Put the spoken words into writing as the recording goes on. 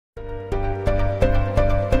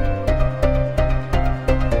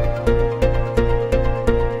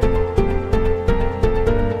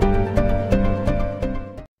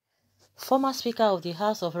former Speaker of the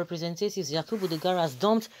House of Representatives, Yakubu Dogara, has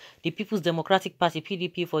dumped the People's Democratic Party,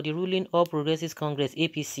 PDP, for the ruling All Progressives Congress,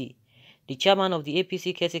 APC. The chairman of the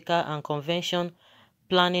APC Caretaker and Convention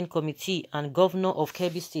Planning Committee and Governor of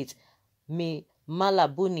Kebbi State, Mai Mala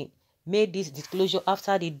Buni, made this disclosure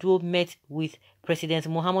after the duo met with President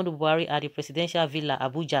Muhammadu Buhari at the Presidential Villa,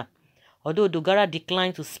 Abuja. Although Dogara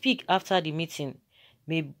declined to speak after the meeting,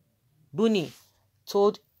 Mai Buni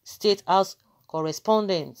told State House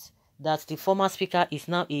correspondents that the former speaker is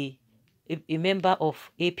now a member of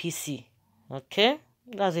APC. Okay,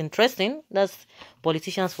 that's interesting. That's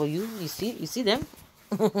politicians for you. You see them.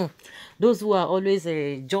 Those who are always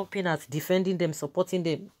jumping at defending them, supporting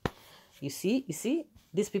them. You see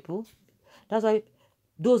these people. That's why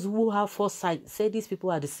those who have foresight say these people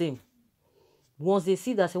are the same. Once they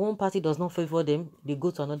see that one party does not favor them, they go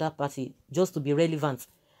to another party just to be relevant.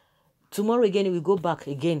 Tomorrow again, it will go back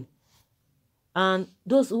again. And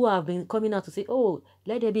those who have been coming out to say, oh,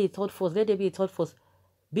 let there be a third force, let there be a third force.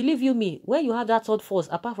 Believe you me, when you have that third force,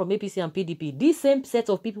 apart from APC and PDP, this same set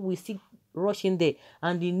of people will still rush in there.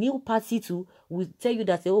 And the new party too will tell you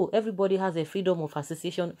that, oh, everybody has a freedom of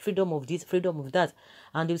association, freedom of this, freedom of that.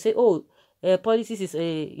 And they'll say, oh, politics is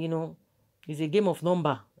is a game of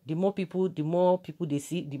number. The more people they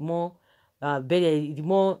see, the more better, the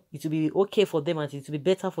more it will be okay for them and it will be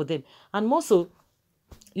better for them. And more so,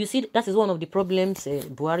 you see, that is one of the problems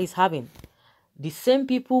Buhari is having. The same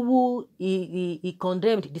people who he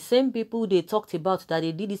condemned, the same people they talked about that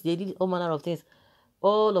they did this, they did all manner of things.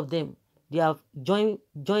 All of them, they have joined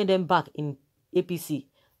them back in APC,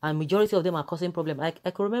 and majority of them are causing problems.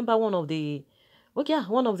 I can remember one of the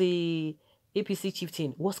APC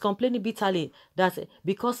chieftain was complaining bitterly that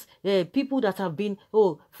because people that have been,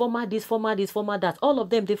 oh, former this, former that, all of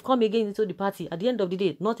them, they've come again into the party. At the end of the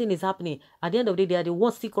day, nothing is happening. At the end of the day, they are the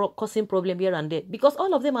ones still causing problem here and there because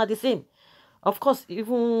all of them are the same. Of course,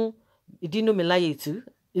 even Dino Melaye too,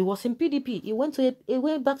 it was in PDP. He went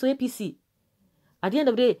back to APC. At the end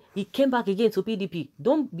of the day, he came back again to PDP.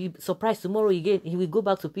 Don't be surprised tomorrow again, he will go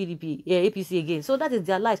back to PDP, APC again. So that is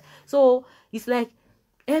their life. So it's like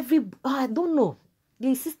I don't know.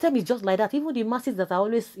 The system is just like that. Even the masses that are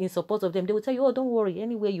always in support of them, they will tell you, oh, don't worry,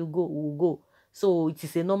 anywhere you go, we'll go. So it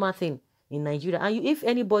is a normal thing in Nigeria. And if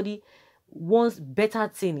anybody wants better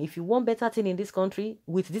thing, if you want better thing in this country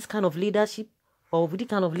with this kind of leadership or with this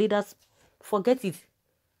kind of leaders, forget it.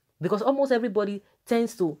 Because almost everybody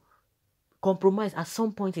tends to compromise at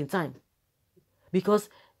some point in time. Because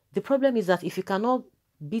the problem is that if you cannot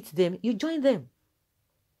beat them, you join them.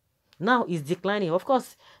 Now he's declining. Of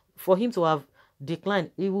course, for him to have declined,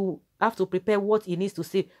 he will have to prepare what he needs to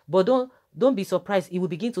say. But don't be surprised. He will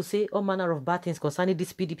begin to say all manner of bad things concerning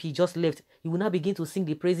this PDP he just left. He will now begin to sing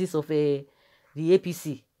the praises of the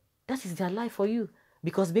APC. That is their life for you.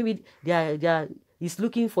 Because maybe he's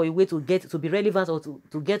looking for a way to be relevant or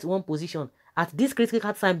to get one position at this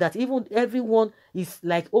critical time that even everyone is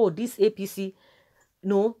like, oh, this APC,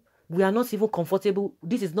 no, we are not even comfortable.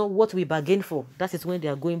 This is not what we bargained for. That is when they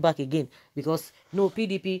are going back again. Because no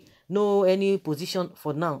PDP, no any position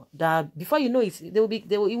for now. That before you know it, he will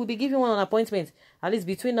be giving one an appointment. At least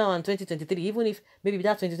between now and 2023. Even if maybe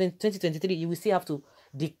that 2023, you will still have to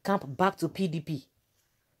decamp back to PDP.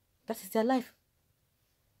 That is their life.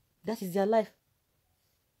 That is their life.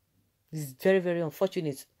 This is very, very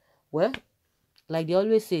unfortunate. Well, like they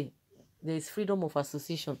always say, there is freedom of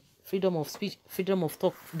association, freedom of speech, freedom of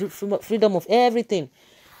talk, freedom of everything.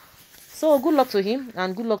 So good luck to him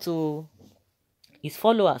and good luck to his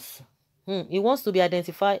followers. He wants to be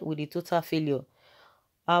identified with the total failure.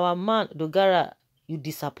 Our man Dogara, you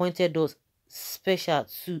disappointed us special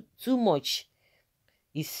too much.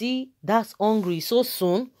 You see, that's hungry so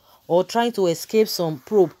soon, or trying to escape some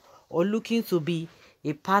probe, or looking to be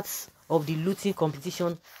a part of the looting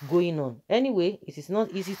competition going on. Anyway, it is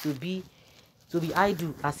not easy to be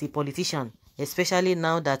idle as a politician, especially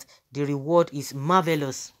now that the reward is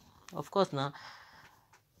marvelous. Of course, now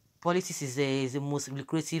politics is the most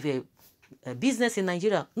lucrative business in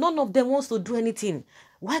Nigeria. None of them wants to do anything.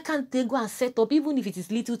 Why can't they go and set up, even if it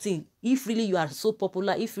is little thing? If really you are so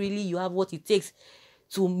popular, if really you have what it takes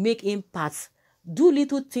to make impacts, do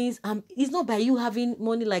little things. It's not by you having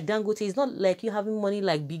money like Dangote. It's not like you having money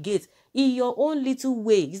like Bill Gates. In your own little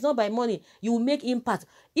way, it's not by money. You will make impact.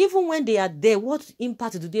 Even when they are there, what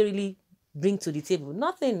impact do they really bring to the table?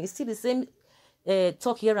 Nothing. It's still the same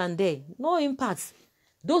talk here and there. No impact.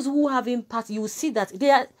 Those who have impact, you will see that they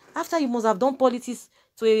are, after you must have done politics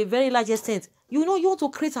to a very large extent, you know you want to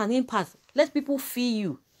create an impact. Let people feel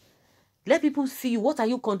you. Let people feel you. What are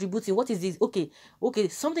you contributing? What is this? Okay,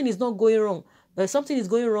 something is not going wrong. Something is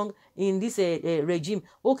going wrong in this regime.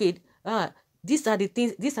 Okay, these are the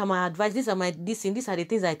things, these are my advice, these are my these are the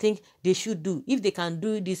things I think they should do. If they can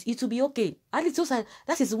do this, it will be okay. At least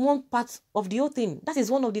that is one part of the whole thing. That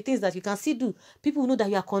is one of the things that you can still do. People know that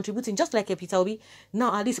you are contributing, just like a Peter Obi.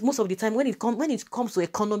 Now, at least most of the time, when it comes to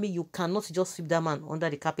economy, you cannot just sweep that man under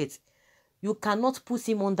the carpet. You cannot put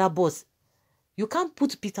him under boss. You can't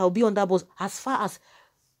put Peter Obi under boss. As far as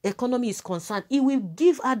economy is concerned, he will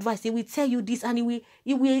give advice, he will tell you this, and he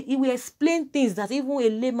will explain things that even a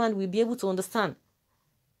layman will be able to understand.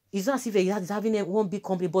 It's not as if he's having one big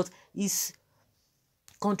company, but his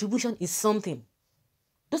contribution is something.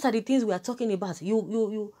 Those are the things we are talking about.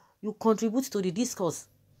 You contribute to the discourse,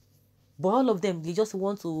 but all of them, they just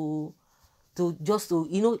want to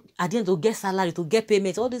at the end, to get salary, to get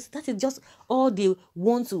payments, all this. That is just all they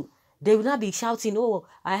want to. They will not be shouting, oh,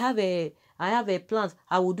 I have a plan,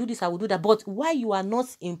 I will do this, I will do that. But why you are not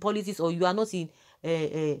in politics, or you are not in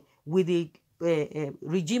with the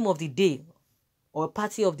regime of the day, or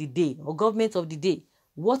party of the day, or government of the day,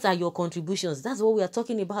 what are your contributions? That's what we are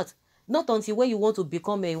talking about. Not until when you want to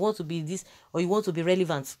become you want to be this, or you want to be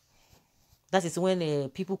relevant. That is when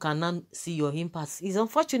people cannot see your impact. It's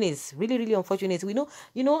unfortunate. It's really, really unfortunate. We know,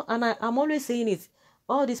 and I'm always saying it.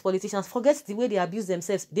 All these politicians, forget the way they abuse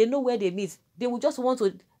themselves. They know where they meet. They will just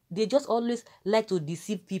they just always like to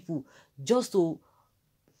deceive people, just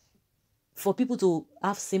for people to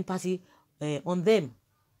have sympathy on them.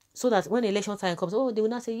 So that when election time comes, oh, they will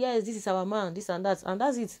not say, yes, this is our man, this and that. And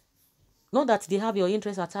that's it. Not that they have your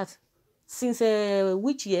interest at heart. Since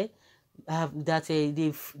which year?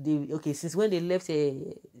 Since when they left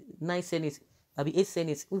 9 Senate, 8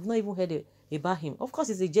 Senate, we've not even heard about him. Of course,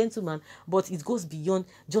 he's a gentleman, but it goes beyond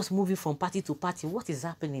just moving from party to party. What is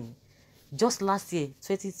happening? Just last year,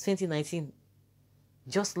 2019,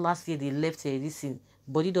 just last year they left this thing.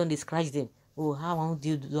 Body don't scratch them. Oh, how want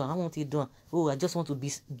you do? How want you do? Oh, I just want to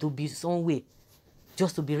be some way,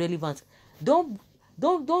 just to be relevant. Don't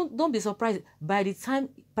be surprised by the time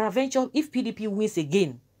peradventure, if PDP wins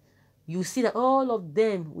again, you see that all of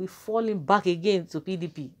them will falling back again to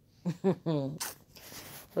PDP.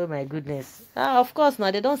 Oh my goodness. Of course, now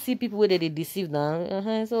they don't see people where they deceive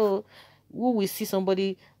now. So who will see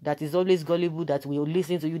somebody that is always gullible, that will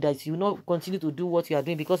listen to you, that you not continue to do what you are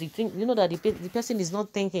doing because you know that the person is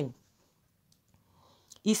not thinking.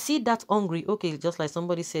 You see that hungry, okay, just like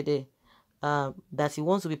somebody said there, that he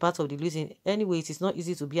wants to be part of the losing. Anyway, it is not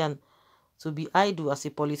easy to be idle as a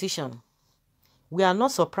politician. We are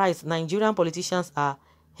not surprised Nigerian politicians are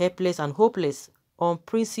helpless and hopeless,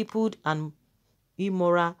 unprincipled and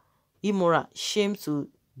immoral. Shame to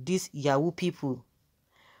these Yahoo people.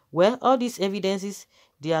 Well, all these evidences,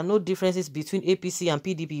 there are no differences between APC and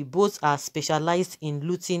PDP. Both are specialized in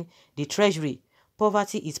looting the treasury.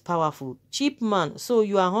 Poverty is powerful. Cheap man, so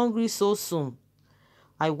you are hungry so soon.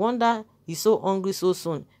 I wonder he's so hungry so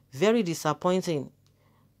soon. Very disappointing.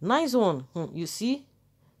 Nice one. You see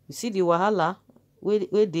the wahala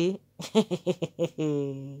where they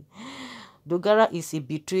Dogara is a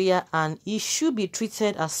betrayer and he should be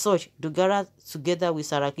treated as such. Dogara, together with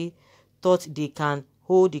Saraki, thought they can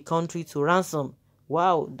hold the country to ransom.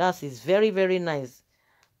 Wow, that is very, very nice.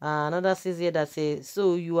 Another says here that says,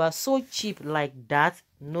 so you are so cheap like that?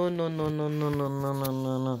 No.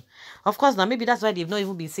 Of course, now maybe that's why they've not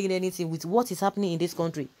even been saying anything with what is happening in this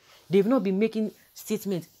country. They've not been making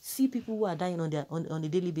statements. See people who are dying on a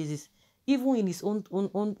daily basis. Even in his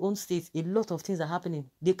own state, a lot of things are happening.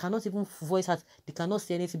 They cannot even voice out. They cannot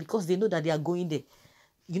say anything because they know that they are going there.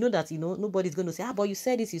 You know that, nobody's going to say, but you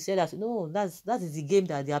said this, you said that. No, that is the game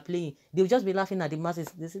that they are playing. They'll just be laughing at the masses.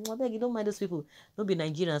 They say, no, you don't mind those people. Don't be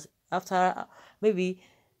Nigerians. After, maybe,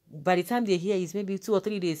 by the time they hear, it's maybe 2 or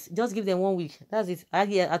 3 days. Just give them 1 week. That's it. I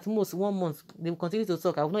hear at most 1 month. They will continue to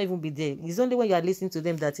talk. I will not even be there. It's only when you are listening to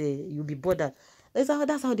them that you'll be bothered. That's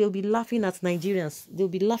how they'll be laughing at Nigerians. They'll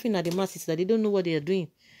be laughing at the masses that they don't know what they are doing.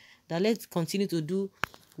 That let's continue to do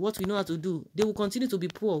what we know how to do. They will continue to be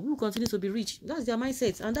poor. We will continue to be rich. That's their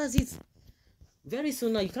mindset, and that's it. Very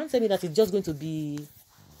soon now, you can't tell me that it's just going to be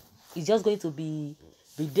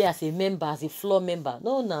there as a member, as a floor member.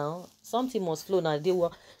 No, now something must flow. Now they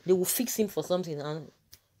will fix him for something, and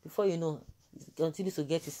before you know, he continues to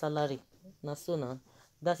get his salary. Now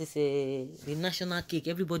that is the national cake.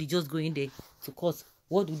 Everybody just going there to court.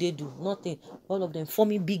 What do they do? Nothing. All of them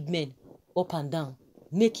forming big men up and down,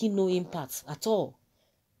 making no impact at all.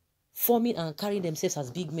 Forming and carrying themselves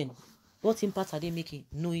as big men. What impact are they making?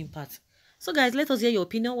 No impact. So guys, let us hear your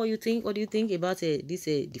opinion. What you think? What do you think about this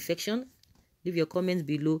defection? Leave your comments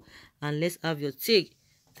below and let's have your take.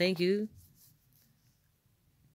 Thank you.